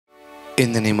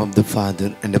In the name of the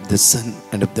Father, and of the Son,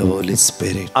 and of the Holy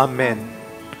Spirit. Amen.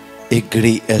 एक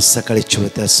घड़ी सकाळी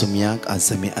चोवता सुमयाक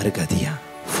आज आमी अर्घ दिया.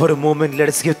 For a moment, let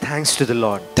us give thanks to the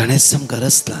Lord. ताणें आमकां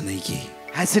रचला न्ही की.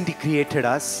 Hasn't He created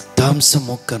us? तो आमचो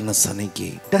मोग करनासा न्ही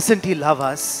की. Doesn't He love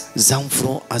us? जावं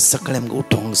फुरो आज सकाळी आमकां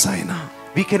उठोवंक जायना.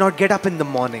 We cannot get up in the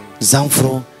morning. जावं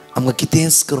फुरो आमकां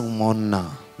कितेंच करूंक मन ना.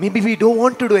 Maybe we don't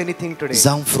want to do anything today.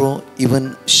 जावं फुरो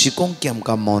इवन शिकोवंक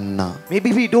आमकां मन ना.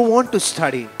 Maybe we don't want to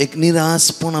study. एक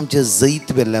निरासपण आमचे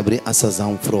जैत वेल्ल्या बरी आसा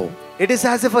जावं फुरो. It is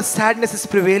as if a sadness is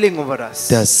prevailing over us.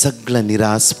 त्या सगळ्या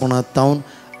निरासपणांतावन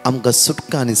आमकां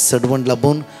सुटका आनी सडवण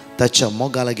लाभून ताच्या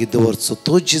मोगा लागीं दवरचो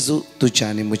तो जेजू तुज्या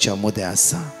आनी म्हज्या मदें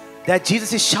आसा. That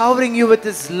Jesus is showering you with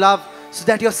His love so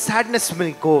that your sadness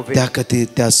will go away. त्या खातीर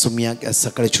त्या सुमयाक ह्या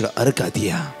सकाळच्या अर्घ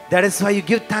दिया. That is why you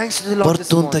give thanks to the Lord this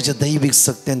परतून morning. ताच्या दैवीक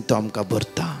सत्यान तो आमकां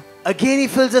भरता. Again He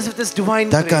fills us with His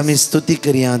divine ताका आमी grace. स्तुती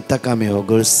करया, ताका आमी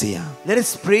होगळसिया. Let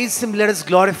us praise Him, let us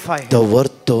glorify Him. तो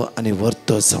वर्तो आनी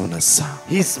वर्तो जावन आसा.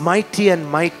 He is mighty and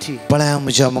mighty. पळया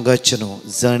म्हज्या मोगाचे न्हू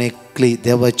जण एकली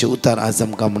देवाचे उतार आज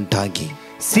आमकां म्हणटा की.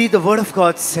 See, the word of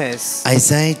God says,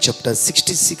 Isaiah chapter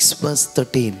 66 verse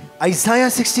 13. Isaiah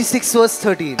 66 verse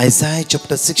 13. Isaiah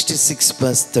chapter 66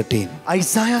 verse 13.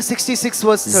 Isaiah 66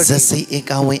 verse 13. जसे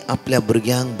एक आवय आपल्या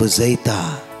भुरग्यांक बुजयता.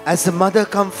 As a mother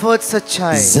comforts a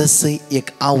child. जसे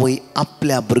एक आवय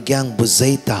आपल्या भुरग्यांक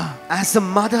बुजयता. As a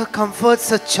mother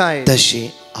comforts a child. तशे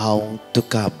हांव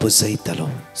तुका बुजयतलो.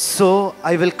 So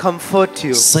I will comfort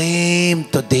you. Same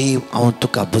तो देव हांव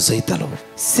तुका बुजयतलो.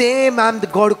 Same, I am the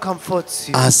God who comforts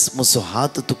you. आज म्हजो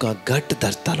हात तुका घट्ट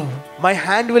धरतलो. My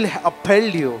hand will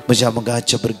upheld you. म्हज्या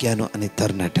मोगाच्या भुरग्यांनो आनी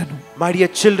तरणाट्यांनो. My dear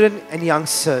children and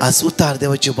youngsters. आज उतार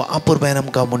देवाचे आपूर बायन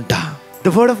आमकां म्हणटा.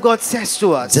 The word of God says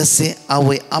to us. जसे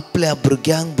आवय आपल्या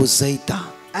भुरग्यांक बुजयता.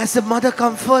 As a mother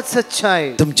comforts a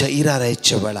child. तुमच्या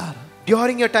इरारायच्या वेळार.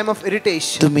 During your time of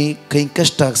irritation. तुम्ही खंय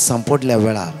कश्टाक सांपडल्या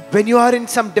वेळार. When you are in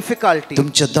some difficulty.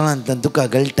 तुमच्या दोळांतल्यान तुका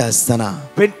गळटा आसतना.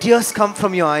 When tears come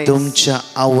from your eyes. तुमच्या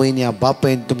आवयन या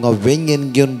बापायन तुमकां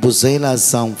वेंगेन घेवन बुजयला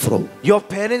जावं फुरो. Your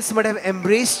parents might have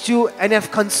embraced you and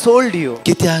have consoled you.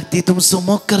 कित्याक ती तुमचो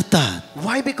मोग करतात.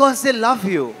 Why? Because they love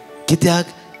you.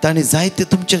 कित्याक ताणी जायते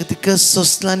तुमच्या खातीर कश्ट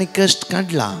सोंसला आनी कश्ट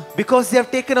काडला. Because they have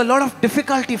taken a lot of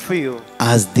difficulty for you.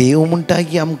 आज देव म्हणटा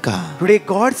की आमकां. Today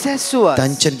God says to us.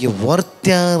 तांच्यान की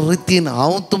वर्त्या रितीन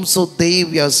हांव तुमचो देव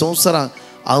ह्या संवसाराक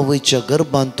आवयच्या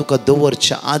गर्भान तुका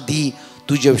दवरच्या आदी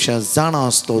तुज्या विशयां जाणा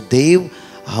आसलो देव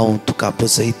हांव तुका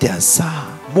बुजयते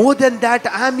आसा. More than that,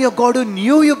 I am your God who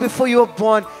knew you before you were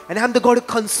born, and I am the God who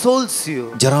consoles you.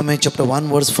 Jeremiah chapter 1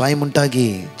 verse 5 म्हणटा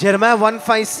की. Jeremiah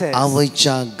 1:5 says.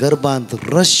 आवयच्या गर्भांत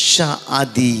रश्या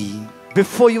आदी.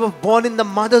 Before you were born in the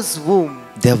mother's womb.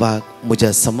 देवाक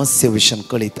म्हज्या समस्ये विशयान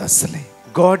कळीत आसलें.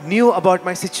 God knew about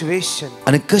my situation.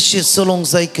 आनी कशें चलोवंक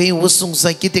जाय खंय वचूंक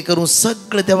जाय कितें करूं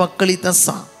सगळें देवाक कळीत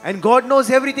आसा. And God knows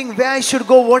everything, where I should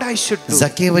go, what I should do.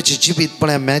 जाकेवाचें जिवीत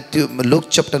पळय मॅथ्यू लूक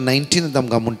चॅप्टर 19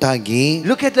 आमकां म्हणटा की.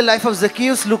 Look at the life of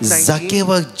Zacchaeus, Luke 19.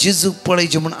 जाकेवाक जेजूक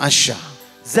पळयचें म्हूण आशा.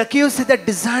 Zacchaeus had that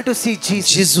desire to see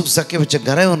Jesus. जेजूक जाकेवाच्या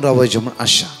घरा येवन रावचें म्हूण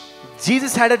आशा.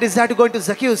 Jesus had a desire to go into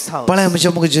Zacchaeus' house. पळय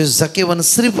म्हज्या मोगाचे जाकेवान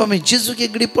सिर्फ आमी जेजूक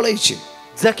एक घडी पळयचें.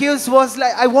 Zacchaeus was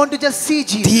like, I want to just see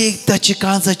Jesus. ती एक ताची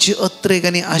काळजाची अत्रेक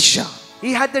आनी आशा.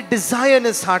 He had the desire in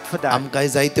his heart for that. आमकां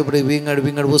जायते पळय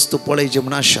विंगड वस्तू पळयचे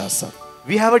म्हूण आशा आसा.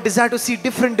 We have a desire to see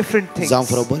different things. जावं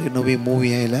फुरो बरी नवी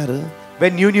मुवी आयल्यार.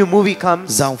 When new movie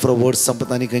comes. जावं फुरो वर्ड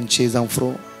संपता आनी खंयची जावं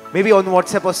फुरो. Maybe on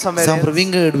WhatsApp or somewhere जावं फुरो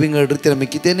else. विंगड रितीन आमी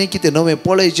कितें न्ही कितें नवें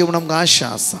पळयचें म्हूण आमकां आशा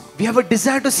आसा. We have a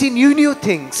desire to see new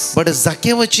things. But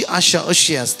जाकेवाची आशा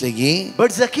अशी आसली की.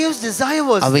 But Zacchaeus' desire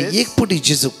was हांवें this. एक पुटी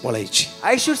जेजूक पळयची.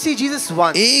 I should see Jesus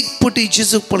once. एक पुटी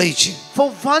जेजूक पळयची. For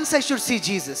once I should see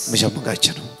Jesus. म्हज्या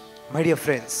मोगाचे न्हू. My dear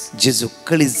friends. जेजूक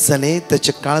कळीत जालें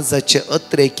ताच्या काळजाचे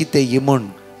अत्रे कितें ही म्हूण.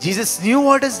 Jesus knew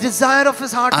what his desire of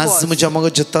his heart आज was. म्हज्या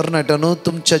मोगाच्या तरणाट्यानो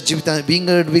तुमच्या जिवितांत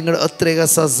विंगड अत्रेक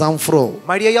आसा जावं फुरो.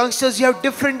 My dear youngsters, you have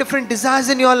different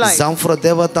desires in your life. जावं फुरो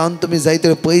देवातान तुमी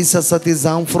जायते पयस आसा ती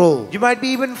जावं फुरो. You might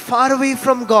be even far away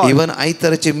from God. Even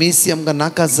आयताराचे मिसी आमकां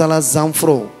नाका जाला जावं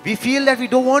फुरो. We feel that we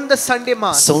don't want the Sunday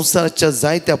mass. संवसाराच्या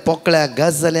जायत्या पोकळ्या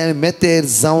गाजाल्या आनी मेतेर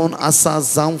जावन आसा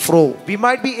जावं फुरो. We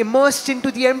might be immersed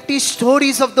into the empty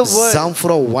stories of the world. जावं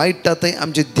फुरो वायटांतय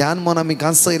आमचें ध्यान मन आमी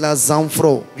घांसयला जावं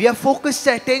फुरो. We have focused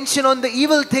our attention on the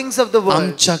evil things of the world.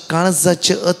 आमच्या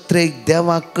काळजाचे अत्रेक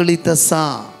देवाक कळीत आसा.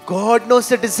 God knows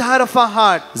the desire of our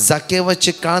heart.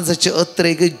 जाकेवाचे काळजाचे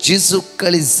अत्रेक जेजूक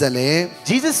कळीत जालें.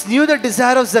 Jesus knew the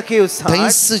desire of Zacchaeus' heart.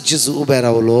 थंयच जेजू उबे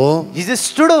रावलो. Jesus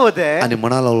stood over there आनी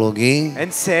म्हणा लागलो की.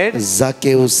 and said,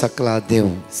 जाकेव सकला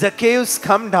देव. Zacchaeus,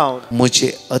 come down.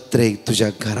 म्हजे अत्रेक तुज्या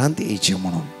घरांत येयचे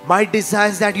म्हणून. My desire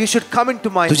is that you should come into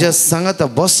my तुझ्या home. सांगात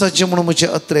बॉसाचे म्हणून म्हजे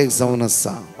अत्र एक जावन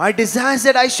आसा. My desire is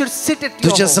that I should sit at your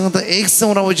तुझ्या home. सांगात एक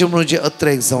जावन रावचे म्हणून म्हजे अत्र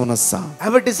एक जावन आसा. I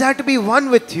have a desire to be one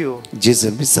with you. जेजू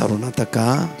विचारू ना ताका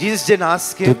Jesus didn't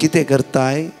ask तू him, कितें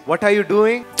करताय? what are you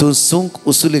doing? तू सुंक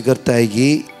उसुली करताय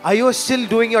गी? Are you still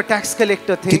doing your tax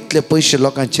collector thing? कितले पैसे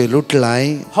लोकांचे लुटलाय?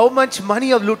 How much money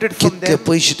you have looted from कितले them?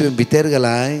 पैसे तुम्ही भितर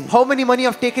गेलाय? How many money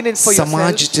you have taken in for yourself?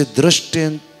 समाजाचे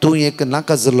दृष्टीन तू एक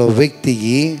नाका जालो व्यक्ती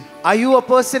गी. Are you a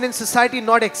person in society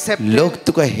not accepted? लोक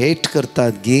तुका हेट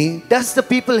करतात गी. Does the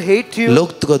people hate you?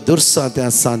 लोक तुका दुर्साद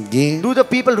आसात गी. Do the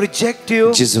people reject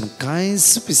you? जेजून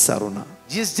कांयच विचारू ना.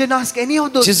 Jesus didn't ask any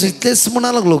of those Jeju things. इतलेच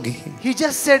म्हणा लागलो गी. He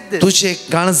just said this. तुझे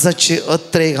काळजाचे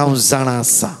अत्रे हांव जाणा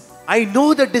आसा. I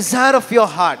know the desire of your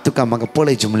heart. तुका म्हाका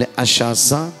पळयचे म्हणले आशा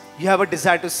आसा. You have a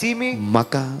desire to see me.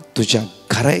 म्हाका तुज्या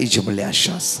घरा येवचे म्हणले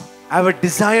आशा आसा. I have a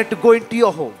desire to go into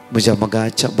your home. म्हज्या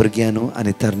मगाच्या भुरग्यांनो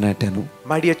आनी तरणाट्यांनो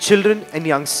My dear children and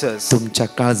youngsters, तुमच्या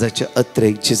काळजाचे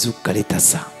अत्रेक जेजू कळीत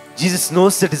आसा. Jesus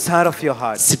knows the desire of your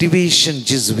heart. Situation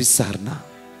Jeju विचारना.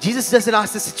 Jesus doesn't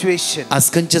ask the situation.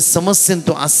 आज खंयच्या समस्येन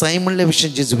तूं आसाय म्हणल्या विशीं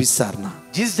जेजू विचारना.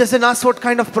 Jesus doesn't ask what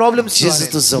kind of problems you are Jeju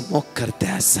in. तुजो मोग करते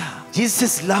आसा. Jesus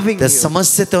is loving त्या you.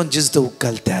 समस्येंतल्यान जेजू तुका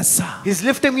उखलते आसा. He's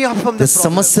lifting you up from त्या the problem.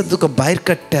 समस्येन तुका भायर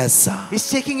काडटे आसा. He's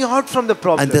taking you out from the आनी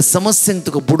problem. त्या समस्येक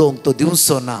तुका बुडोवंक तो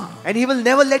दिवचो ना. And he will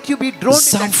never let you be drawn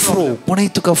into that जावफ्रो problem. कोणें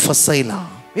तुका फसयला.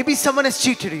 Maybe someone has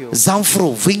cheated you. जावफ्रो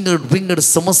विंगड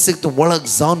समस्येक तूं वळख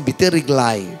जावन भितर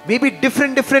इगलाय. Maybe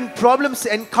different problems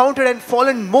encountered and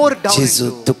fallen more down Jeju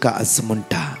into. तुका आज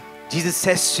म्हणटा Jesus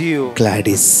says to you,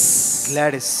 ग्लॅडिस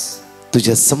Gladys,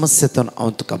 तुझ्या समस्येतून हांव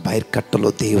तुका भायर काडटलो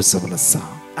देव समोर आसा.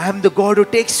 I am the God who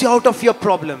takes you out of your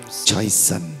problems.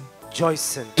 जॉयसन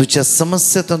Joyson, तुझ्या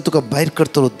समस्येतून तुका भायर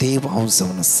काडटलो देव हांव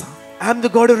जावन आसा. I am the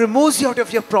God who removes you out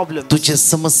of your problems. तुझे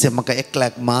समस्या म्हाका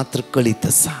एकल्याक मात्र कळीत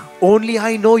आसा. Only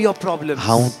I know your problems.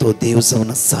 हांव तो देव जावन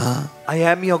आसा. I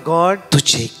am your God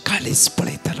तुझे काळीज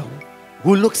पळयतलो.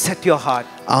 who looks at your heart.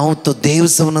 हांव तो देव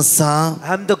जावन आसा. I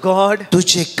am the God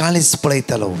तुझे काळीज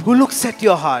पळयतलो. who looks at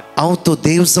your heart. हांव तो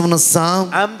देव जावन आसा.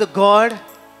 I am the God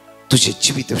तुझे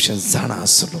जिवीत विशीं जाणा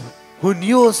आसलो. who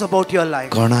knows about your life.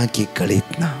 कोणाकी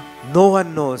कळीत ना. No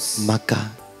one knows. म्हाका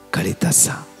कळीत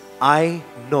आसा. I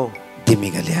know. दिमी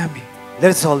घाली आमी.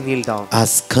 Let's all kneel down.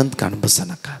 आज खंत काण बसू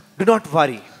नाका. Do not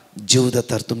worry.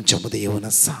 जीवदातार तुमच्या मध्ये येऊन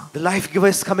आसा. The life giver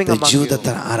is coming त्या among you.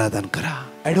 जीवदातार आराधन करा.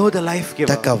 Adore the life giver.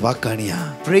 ताका वाखाणया.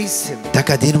 Praise him.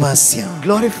 ताका दिनवासया.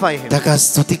 Glorify him. ताका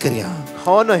स्तुती करया.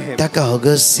 Honor him. ताका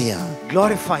हगस्या.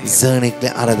 Glorify him. जण एकले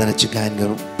आराधनाची गायन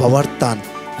घेऊन पवारतान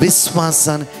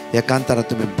विश्वासान या कांतारा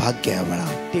तुम्ही भाग घ्या वळा.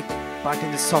 Take part in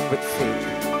this song with faith.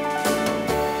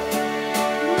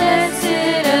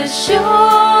 Blessed assurance,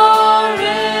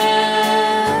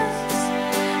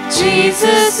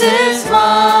 Jesus is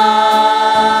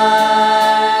mine.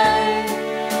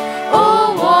 Oh,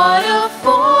 what a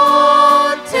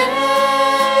foretaste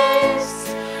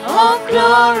of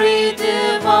glory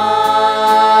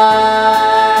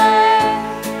divine,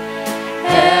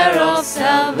 heir of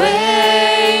salvation,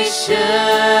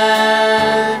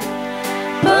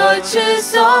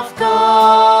 purchase of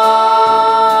God,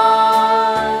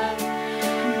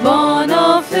 born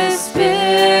of His Spirit,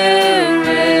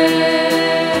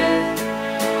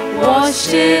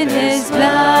 washed in His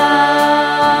blood.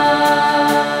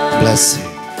 Blessed.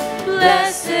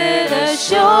 Blessed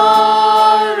assurance,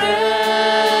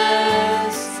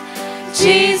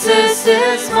 Jesus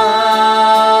is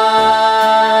mine.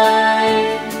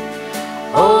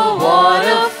 Oh, what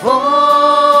a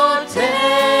foretaste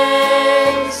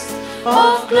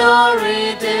of glory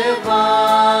divine,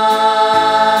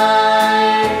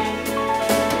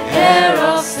 heir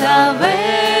of salvation,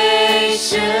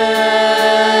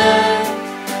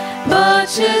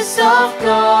 purchase of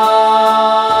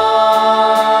God,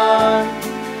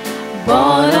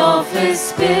 born of His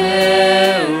Spirit,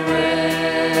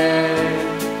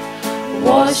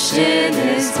 washed in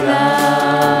His blood.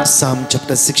 Psalm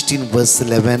chapter 16 verse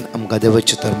 11 आमकां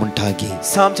देवाचे तर म्हणटा की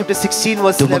Psalm chapter 16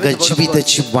 verse तूं 11. म्हाका the word of God.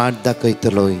 जिविताची watt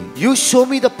दाखयतलोय. You show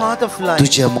me the path of life.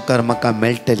 तुझ्या मुखार म्हाका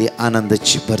मेळटली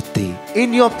आनंदाची भरती. In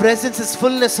your presence is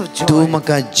fullness of तूं joy.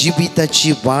 म्हाका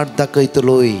जिविताची वाट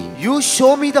दाखयतलोय. You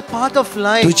show me the path of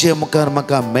life. तुझ्या मुखार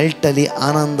म्हाका मेळटली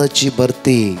आनंदाची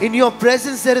भरती. In your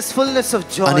presence there is fullness of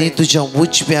आणि joy. तुझ्या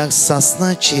उजव्याक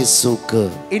सासनाचे सुख.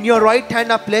 In your right hand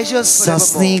are pleasures forevermore.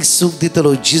 सासनीक सुख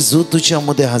दितलो. जेजू तुझ्या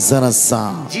मध्ये हजर आसा.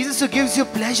 आसा. Jesus who gives you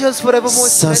pleasures forevermore.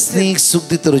 सस्नीक सुख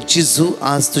दितलो जेजू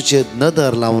आज तुझे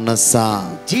नदर लावून आसा.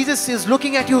 Jesus is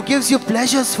looking at you, who gives you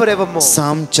pleasures forevermore.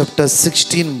 Psalm chapter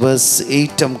 16 verse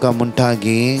 8 आमका म्हणटा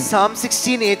की Psalm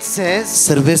 16:8 says,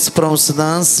 सर्वेस्पराव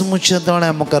सदांच मुझ्या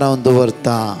दोळ्या मुखार हांव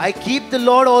दवरता. I keep the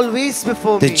Lord always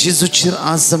before ते me. जेजूचेर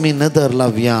आज आमी नदर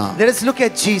लावया. Let us look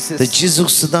at Jesus. ते जेजूक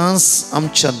सदांच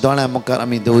आमच्या दोळ्या मुखार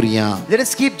आमी दवरया. Let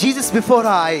us keep Jesus before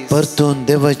our eyes. परतून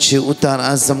देवाचे उतार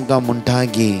आज आमकां म्हणटा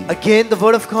की Again, the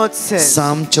word of God says,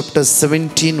 Psalm chapter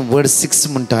 17 verse 6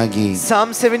 म्हणटा की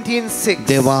Psalm 17:6.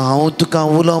 देवा हांव तुका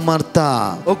उलो मारता.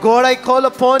 Oh God, I call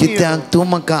upon you, कित्याक तूं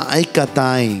म्हाका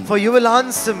आयकताय. for you will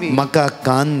answer me. म्हाका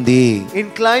कान दे.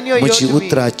 Incline your ear म्हजी to me.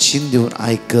 उतरां चिंदून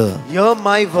आयक. Hear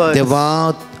my words. देवा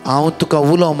हांव तुका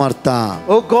उलो मारता.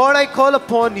 Oh God, I call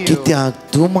upon you, कित्याक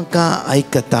तूं म्हाका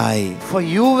आयकताय. for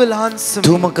you will answer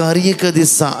तूं me. म्हाका हर एक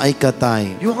दिसा आयकताय.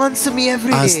 You answer me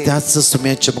every आज day. त्याच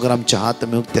सुम्याच्या मुखार आमचे हात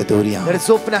आमी उक्ते दवरया. Let us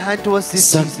open our hand towards this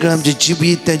सगळे Jesus. आमचे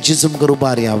जिबी त्या जेजू मुखार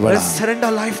उबारया. Let वळा us surrender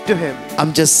our life to Him.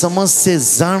 आमच्या समस्ये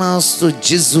जाणा असतो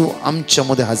जेजू आमच्या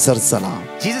मध्ये हजर जाला.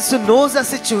 Jesus who knows our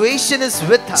situation is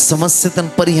with us. समस्येतून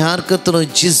परिहार करतलो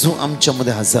जेजू आमच्या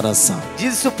मध्ये हजर असा.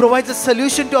 Jesus who provides a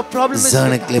solution to our problem is जण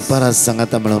with एकले us. परत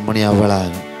सांगता म्हणून म्हणया वळार.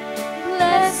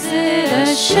 Blessed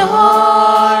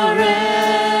assurance,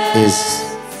 Yes.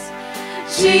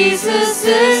 Jesus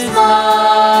is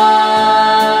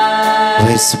mine.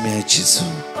 वैसम्या Jeju.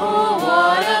 Oh,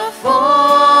 what a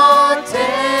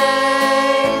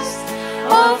foretaste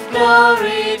of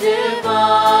glory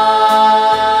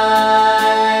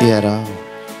divine, यारा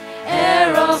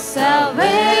heir of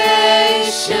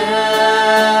salvation,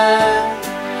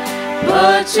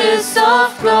 purchase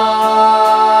of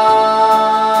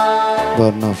God,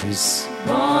 born of his.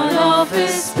 born of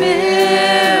His Spirit,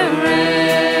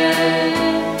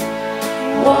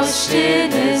 washed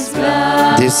in His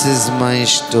blood. This is my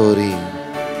story.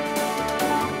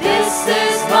 This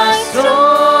is my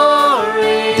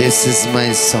story. This is my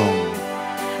song.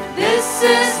 This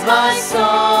is my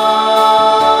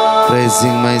song.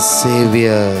 Praising my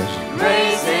Savior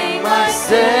Praising my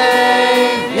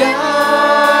Savior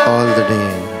all the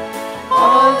day.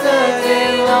 all the day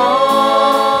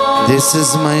long. This is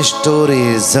my story.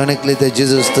 जण एकले ते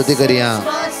जेजू स्तुती करूया. My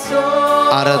soul.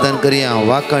 आराधन करूया.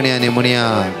 वाकण्या आणि म्हणया.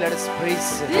 Let us praise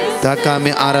Him. ताका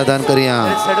आमी आराधन करूया.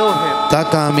 Let us adore Him.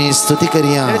 ताका आमी स्तुती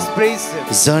करूया. Let us praise Him.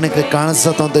 जण एकले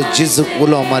काळजांत ते जेजूक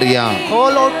उलो मारया.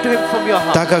 Call out to Him from your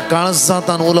heart. ताका काळजांत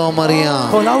उलो मारया.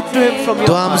 Call out to Him from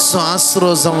तो your heart. आमचो आसरो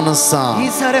जावन आसा.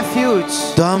 He's our refuge.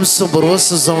 तो आमचो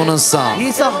भरोसो जावन आसा.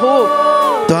 He's our hope.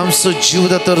 तो आमचो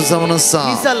जीवदातर जावन आसा.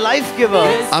 He's our life giver.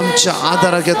 आमच्या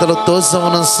आदाराक येतलो तो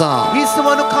जावन आसा. He's the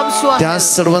one who comes to त्या us.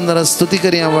 सर्वांना स्तुती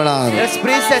करूया वळार. Let's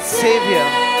praise that Savior.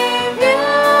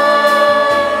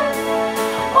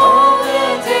 All the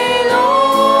day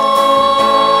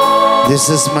long. This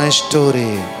is my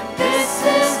story. This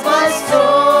is my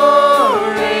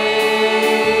story.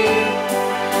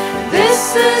 This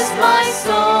is my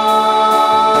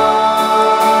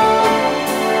song.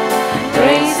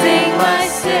 Praising my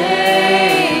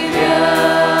Savior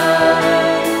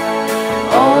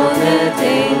all the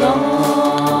day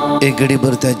long. एक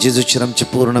घडीभर त्या जेजूचेर आमचे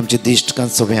पूर्ण आमचे दिश्ट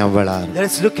कांचोवया वळार. Let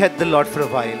us look at the Lord for a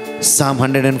while. Psalm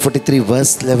 143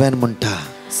 verse 11 म्हणटा.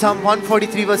 Psalm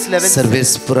 143 verse 11 says,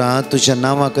 सर्वेस्परा तुझ्या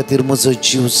नावा खातीर म्हजो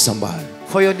जीव सांबाळ.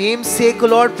 For your name's sake, O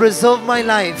Lord, preserve my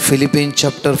life. Philippians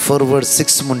chapter 4 verse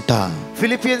 6 म्हणटा.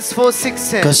 Philippians 4:6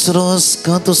 says, कसरोस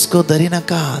तुस्को धरी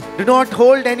नाकात. do not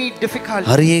hold any difficulty.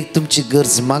 हर एक तुमची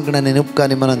गरज मागण्याने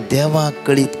उपकाने म्हणून देवा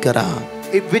कळीत करा.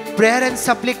 With prayer and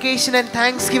supplication and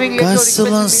thanksgiving, let your requests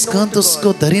कसरोस be known to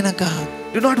तुस्को God. धरी नाकात.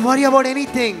 Do not worry about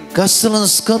anything.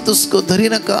 कसरोस तुस्को धरी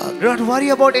नाकात. Do not worry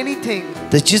about anything.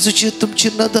 तर जेजूची तुमची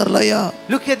नदर लाया.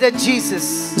 Look at that Jesus.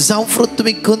 जावफ्रो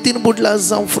तुम्ही कोणतीन बुडला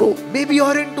जावफ्रो. Maybe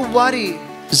you're into worry.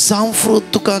 जावफ्रो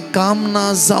तुका काम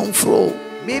ना जावफ्रो.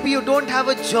 Maybe you don't have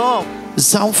a job.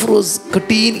 जावफ्रो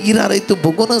कठीण इरारे तू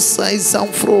बघूनच Sai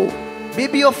जावफ्रो.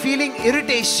 Maybe you're feeling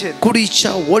irritation.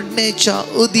 कुडीच्या ओढण्याच्या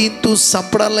अधीन तू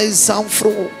सापडालाय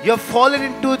जावफ्रो. You've fallen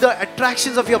into the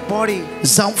attractions of your body.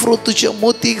 जावफ्रो तुझ्या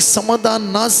मोतीक समाधान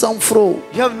ना जावफ्रो.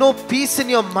 You have no peace in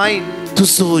your mind.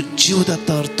 तुझो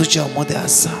जीवदातर तुझ्या मध्ये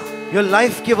आसा. Your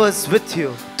life giver is with you.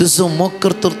 तुझो मोग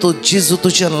करतो तो जेजू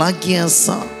तुझ्या लागीं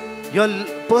आसा. Your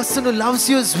person who loves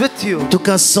you is with you.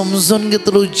 तुका समजून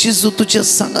घेतलो जेजू तुझ्या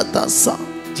सांगात आसा.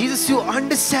 Jesus who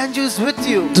understands you is with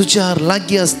you. तुझ्या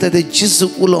लागीं असता ते जेजू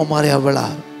उलो मारया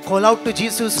वेळार. Call out to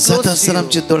Jesus who is जाता close आसतना to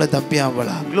आमचे you. दोळे धांपया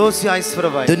वेळार. Close your eyes for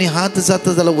a while. दोन्ही हात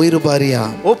जाता जाल्यार वयर उबारया.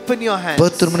 Open your hands.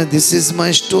 पत्र म्हणे दिस इज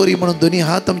माय स्टोरी म्हणून दोन्ही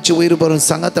हात आमचे वयर उबारून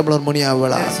सांगाता म्हणून म्हणया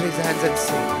वेळार. Let's raise our hands and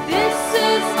sing. This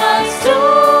is my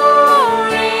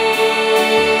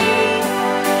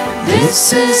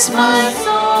This is my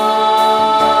song.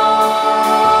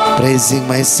 Praising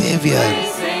my Savior.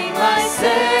 Praising my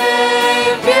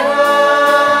Savior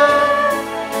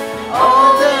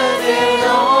all the day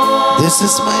long. This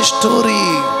is my story.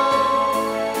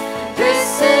 This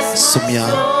is my Sumya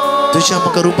song. तुझ्या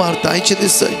म्हाका रुबार तायचे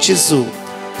this जेजू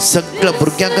सगळ्या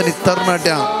भुरग्यांक आनी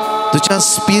तरणाट्यांक तुझ्या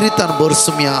स्पिरितान भर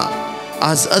सुम्या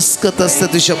आज अस्कत आसता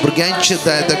तुझ्या भुरग्यांचे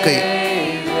दया दाखय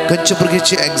खंयच्या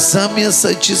भुरग्याची एग्जामी आसा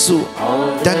जेजू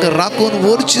तांकां राखून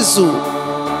व्हर जेजू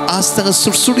आज तांकां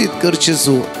सुटसुटीत कर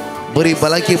जेजू बरी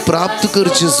भलायकी प्राप्त कर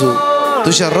जेजू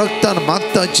तुझ्या रक्तान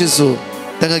मागता जेजू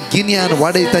तांकां गिन्यान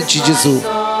वाडय तांची जेजू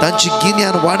तांची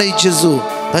गिन्यान वाडय जेजू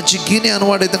तांची गिन्यान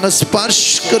वाडय तांकां स्पर्श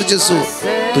कर जेजू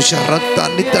तुझ्या रक्तान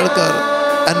नितळ कर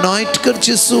अनॉइंट कर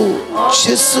जेजू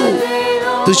जेजू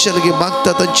तुझ्या लगे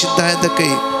मागता तांची दया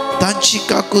दाखय तांची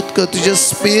काकूत कर तुझ्या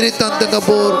स्पिरितान तांकां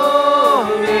भर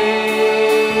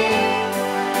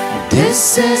This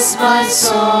is my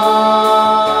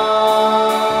song,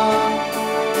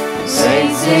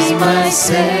 praising my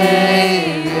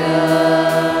Savior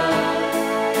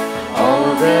all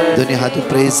the दोन्ही हात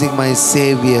प्रेझिंग माय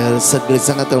सेवियर सगळे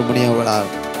सांगत म्हणून या वेळार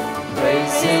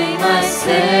praising my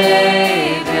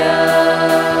Savior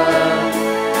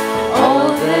all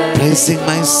the praising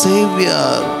my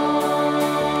saviour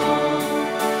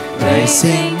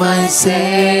praising my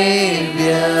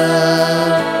Savior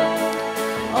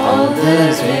all the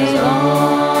day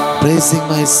long. Praising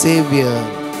my saviour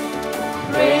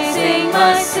Praising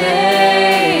my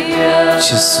Savior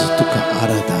जेजू तुका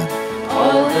आराधन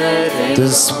all the day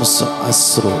तुझ मुसो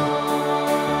आसरो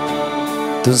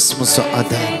तुझ मुसो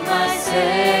आधार long. My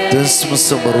Savior तुझ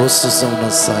मुसो भरोसो जावन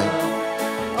आसाय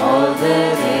all the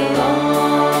day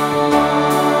long.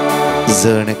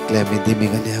 जण एकल्या आमी दिमी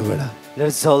घाल्या वेळा Let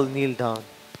us all kneel down.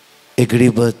 एगडी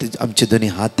बर आमचे दोन्ही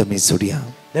हात आमी सोडया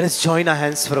Let us join our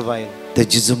hands for a while. त्या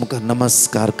जेजू मुखार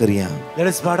नमस्कार करया Let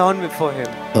us bow down before Him.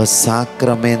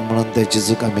 असाक्रमेन म्हणून त्या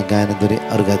जेजूक आमी गायन दोरी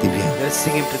अर्घा Divya Let us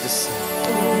sing Him to this song.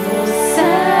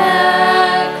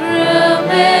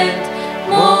 Sacrament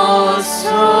most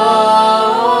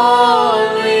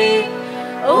holy,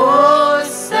 oh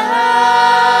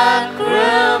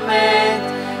sacrament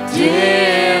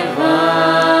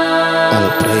divine. All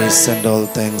praise and all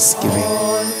thanksgiving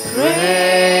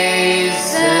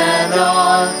Praise and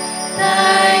all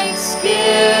thanksgiving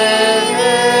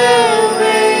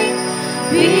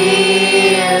be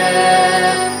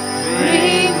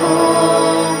every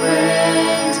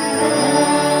moment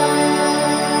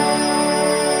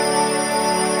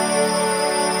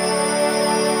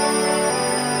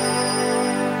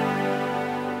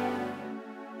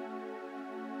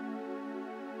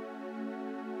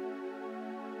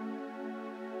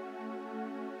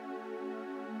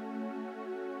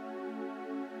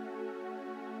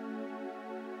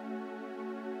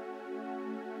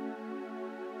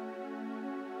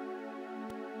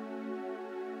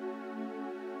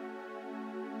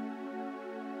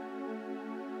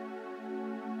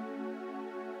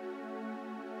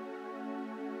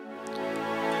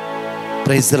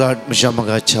Praise the Lord म्हज्या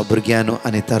मगाच्या भुरग्यांनो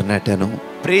आनी तरणाट्यांनो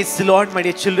Praise the Lord, my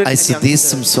dear children. and आयचो young दीस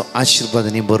sinners. तुमचो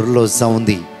आशिर्वादांनी भरलो जावं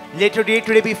दी Let your day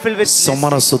today be filled with blessings.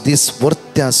 सोमाराचो दीस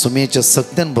वर्त्या सुमेच्या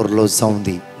सत्यान भरलो जावं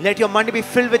दी Let your Monday be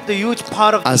filled with the huge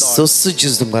power of the आज Lord. सोस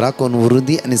जेजू तुमकां राखून व्हरूं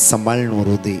दी आनी सांबाळून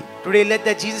व्हरूं दी Today, let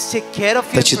that Jesus take care of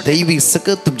you. ताची and protect दैवी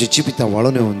सकत तुमच्या जिवितां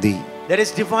वाळून येवं दी you. Let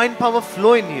His divine power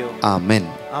flow in you. Amen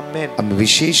Amen. आमी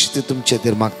विशेष ते तुमच्या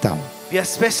खातीर मागता We are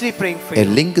especially praying for hey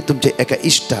you. Link तुमच्या एका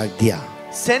इश्टाक दिया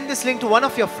Send this link to one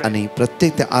of your friends आणि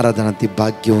प्रत्येक त्या आराधनांत ती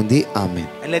भाग घेऊन दी आमेन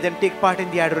and let them take part in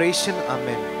the adoration.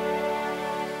 Amen.